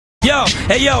Yo,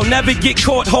 hey yo, never get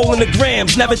caught holding the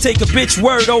grams. Never take a bitch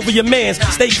word over your mans.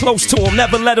 Stay close to him,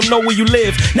 never let him know where you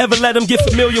live. Never let him get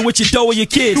familiar with your dough or your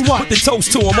kids. Put the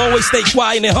toast to him, always stay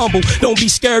quiet and humble. Don't be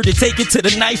scared to take it to the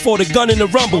knife or the gun in the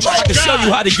rumble. I can show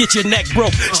you how to get your neck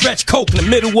broke. Stretch coke in the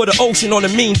middle of the ocean on a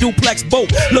mean duplex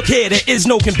boat. Look here, there is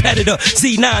no competitor.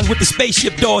 Z9 with the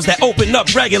spaceship doors that open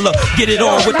up regular. Get it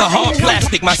on with the hard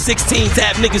plastic. My 16s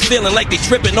have niggas feeling like they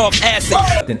tripping off acid.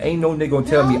 Then ain't no nigga gonna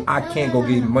tell me I can't go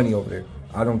get money over there.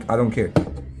 I don't care.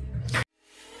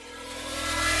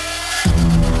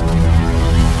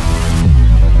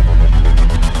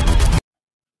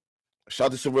 Shout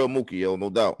out to SURREALMOOKIE, yo, no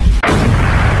doubt.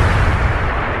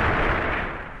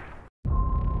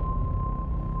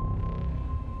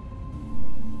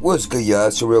 What's good, y'all?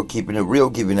 Surreal keeping it real,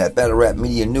 giving that battle rap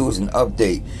media news and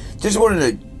update. Just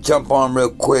wanted to jump on real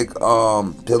quick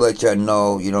to let y'all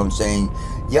know, you know what I'm saying?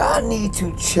 Y'all need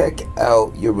to check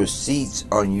out your receipts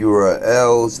on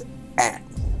URL's app.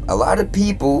 A lot of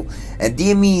people, and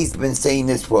DME's been saying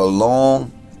this for a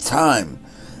long time.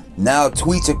 Now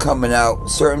tweets are coming out.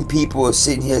 Certain people are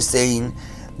sitting here saying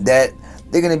that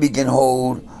they're going to be getting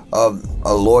hold of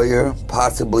a lawyer,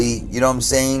 possibly, you know what I'm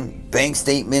saying, bank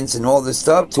statements and all this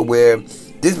stuff, to where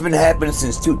this has been happening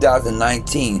since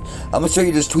 2019. I'm going to show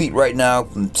you this tweet right now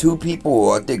from two people,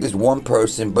 or I think it's one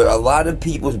person, but a lot of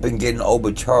people's been getting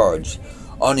overcharged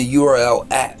on the URL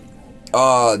app.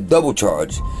 Double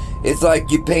charge. It's like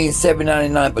you're paying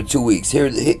 $7.99 for 2 weeks. Here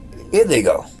they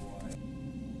go.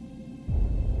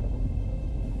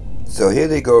 So here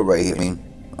they go right here.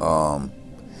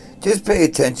 Just pay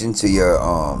attention to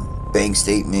your bank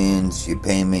statements, your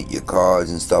payment, your cards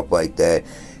and stuff like that,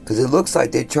 because it looks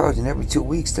like they're charging every 2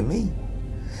 weeks to me.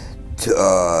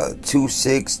 $2.6,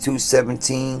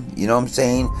 $2.17, you know what I'm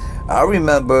saying? I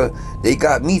remember they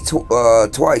got me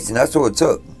twice, and that's all it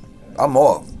took. I'm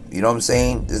off, you know what I'm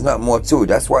saying? There's not more to it.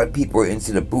 That's why people are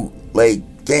into the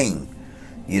bootleg game.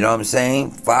 You know what I'm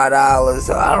saying?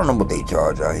 $5. I don't know what they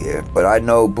charge out here, but I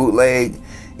know bootleg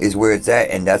is where it's at,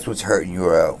 and that's what's hurting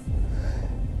URL.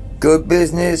 Good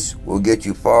business will get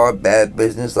you far. Bad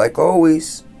business, like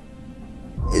always,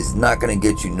 is not going to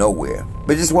get you nowhere.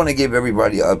 But just want to give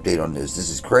everybody an update on this. This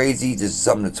is crazy. This is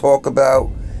something to talk about.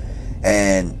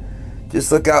 And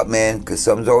just look out, man, because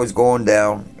something's always going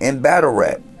down in battle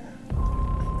rap.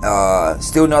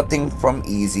 Still nothing from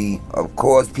Easy. Of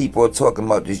course, people are talking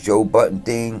about this Joe Budden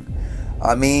thing.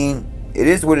 I mean, it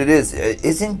is what it is.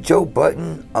 Isn't Joe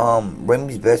Budden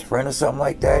Remy's best friend or something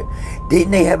like that?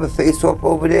 Didn't they have a face-off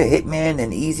over there? Hitman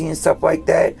and Easy and stuff like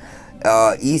that?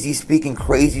 Easy speaking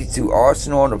crazy to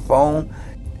Arsenal on the phone.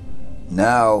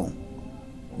 Now,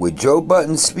 with Joe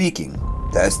Budden speaking,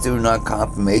 that's still not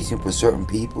confirmation for certain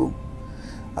people.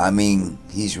 I mean,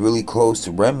 he's really close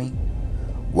to Remy.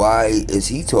 Why is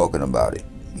he talking about it?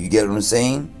 You get what I'm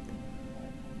saying?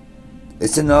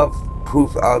 It's enough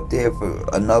proof out there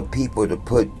for enough people to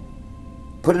put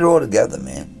it all together,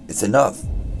 man. It's enough.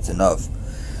 It's enough.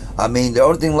 I mean, the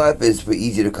only thing left is for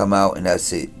Easy to come out, and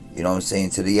that's it. You know what I'm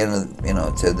saying? To the end of, you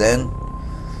know, to then,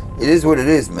 it is what it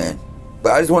is, man.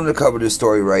 But I just wanted to cover this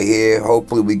story right here.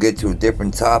 Hopefully we get to a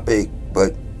different topic.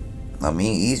 But, I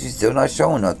mean, Easy's still not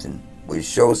showing nothing. Which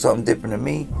shows something different to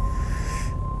me.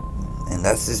 And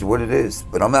that's just what it is.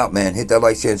 But I'm out, man. Hit that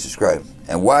like, share, and subscribe.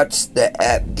 And watch the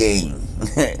app game.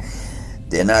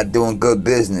 They're not doing good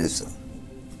business.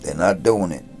 They're not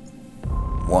doing it.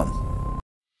 One.